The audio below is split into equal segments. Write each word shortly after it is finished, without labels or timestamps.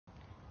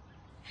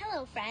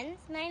Hello friends,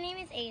 my name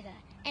is Ava,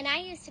 and I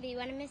used to be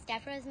one of Miss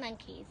Deborah's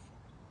monkeys.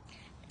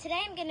 Today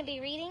I'm going to be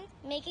reading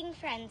Making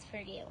Friends for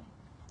you.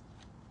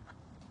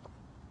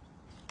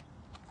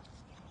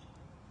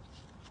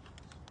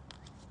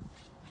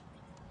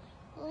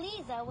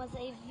 Lisa was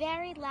a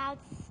very loud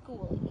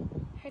schoolie.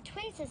 Her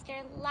twin sister,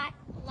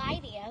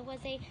 Lydia, was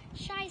a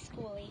shy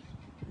schoolie.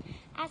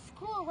 At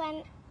school,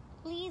 when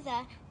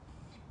Lisa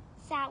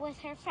sat with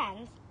her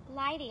friends,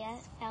 Lydia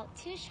felt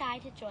too shy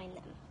to join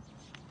them.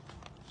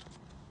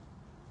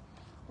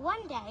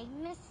 One day,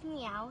 Miss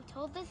Meow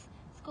told the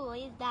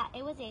schoolies that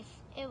it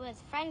was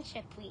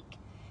Friendship Week.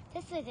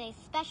 This was a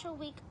special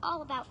week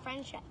all about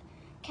friendship.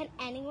 Can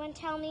anyone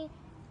tell me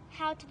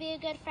how to be a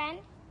good friend?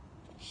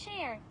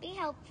 Share, be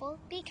helpful,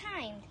 be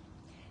kind.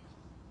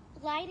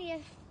 Lydia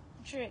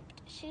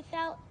drooped. She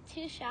felt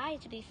too shy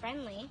to be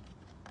friendly.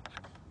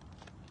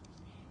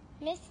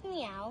 Miss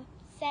Meow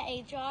set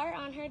a jar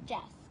on her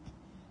desk.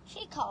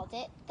 She called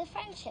it the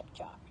Friendship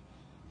Jar.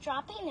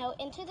 Drop a note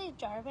into the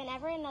jar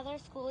whenever another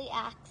schoolie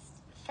acts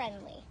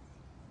friendly.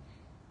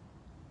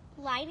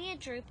 Lydia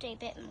drooped a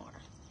bit more.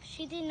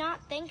 She did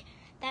not think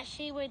that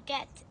she would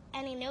get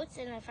any notes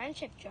in the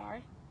friendship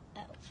jar.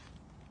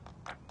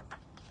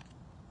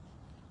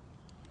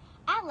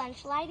 At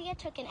lunch, Lydia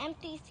took an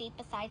empty seat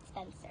beside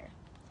Spencer.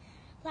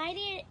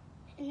 Lydia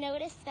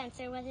noticed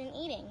Spencer wasn't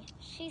eating.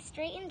 She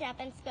straightened up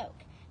and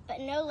spoke, but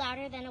no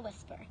louder than a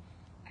whisper.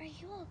 "Are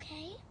you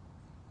okay?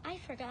 I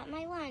forgot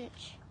my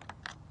lunch."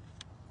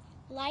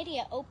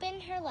 Lydia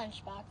opened her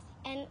lunchbox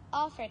and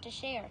offered to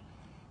share.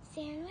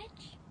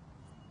 "Sandwich?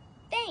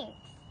 Thanks.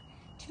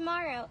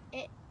 Tomorrow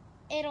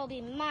it'll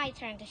be my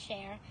turn to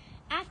share."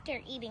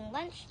 After eating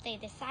lunch, they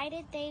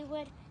decided they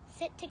would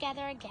sit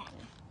together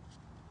again.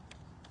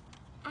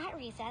 At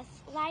recess,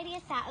 Lydia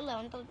sat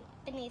alone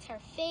beneath her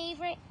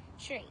favorite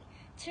tree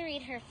to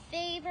read her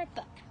favorite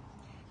book.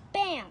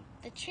 Bam!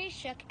 The tree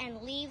shook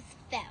and leaves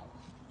fell.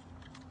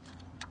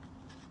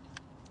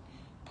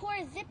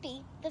 Poor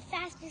Zippy, the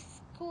fastest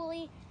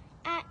schoolie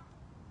at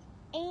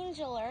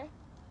Angeler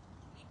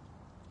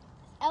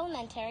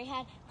Elementary,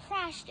 had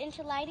crashed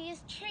into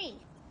Lydia's tree.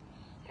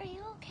 "Are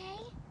you okay?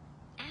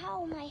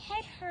 Ow, my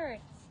head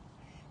hurts."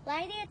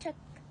 Lydia took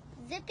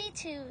Zippy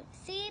to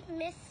see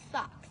Miss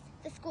Fox,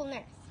 the school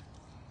nurse.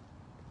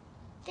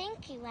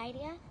 "Thank you,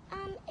 Lydia.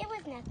 It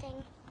was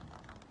nothing."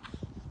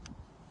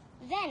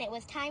 Then it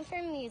was time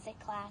for music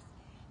class.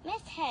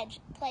 Miss Hedge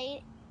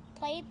played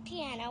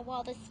piano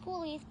while the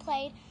schoolies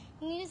played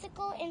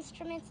musical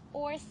instruments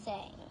or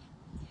sang.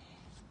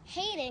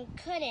 Hayden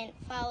couldn't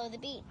follow the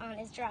beat on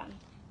his drum.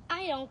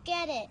 "I don't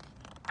get it."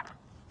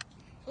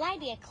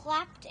 Lydia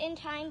clapped in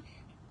time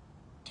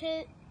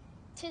to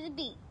the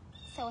beat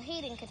so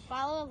Hayden could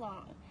follow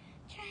along.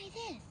 "Try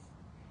this."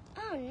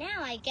 "Oh,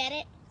 now I get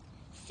it."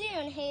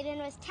 Soon Hayden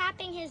was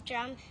tapping his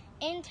drum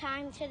in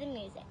time to the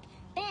music.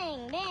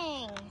 Bang,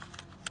 bang.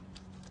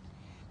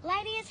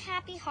 Lydia's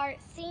happy heart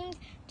seemed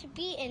to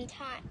beat in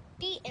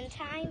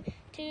time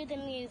to the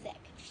music.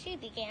 She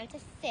began to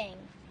sing.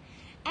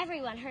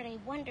 Everyone heard a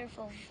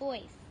wonderful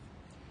voice.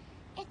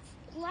 "It's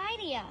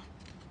Lydia."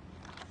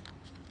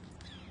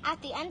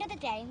 At the end of the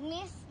day,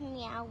 Miss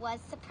Meow was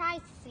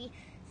surprised to see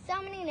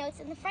so many notes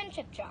in the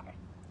friendship jar.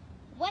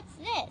 "What's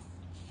this?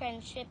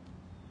 Friendship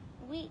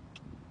Week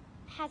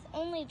has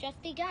only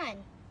just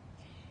begun."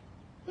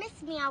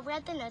 Miss Meow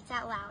read the notes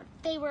out loud.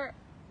 They were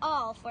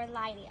all for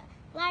Lydia.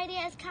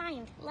 Lydia is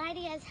kind.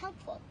 Lydia is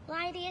helpful.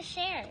 Lydia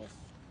shares.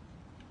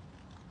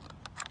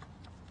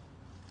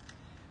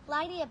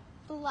 Lydia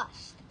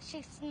blushed.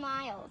 She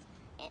smiled.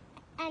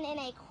 And in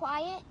a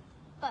quiet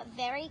but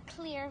very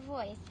clear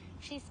voice,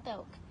 she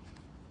spoke.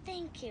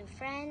 "Thank you,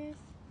 friends."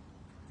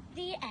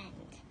 The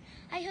end.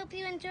 I hope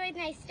you enjoyed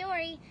my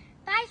story.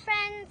 Bye,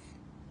 friends.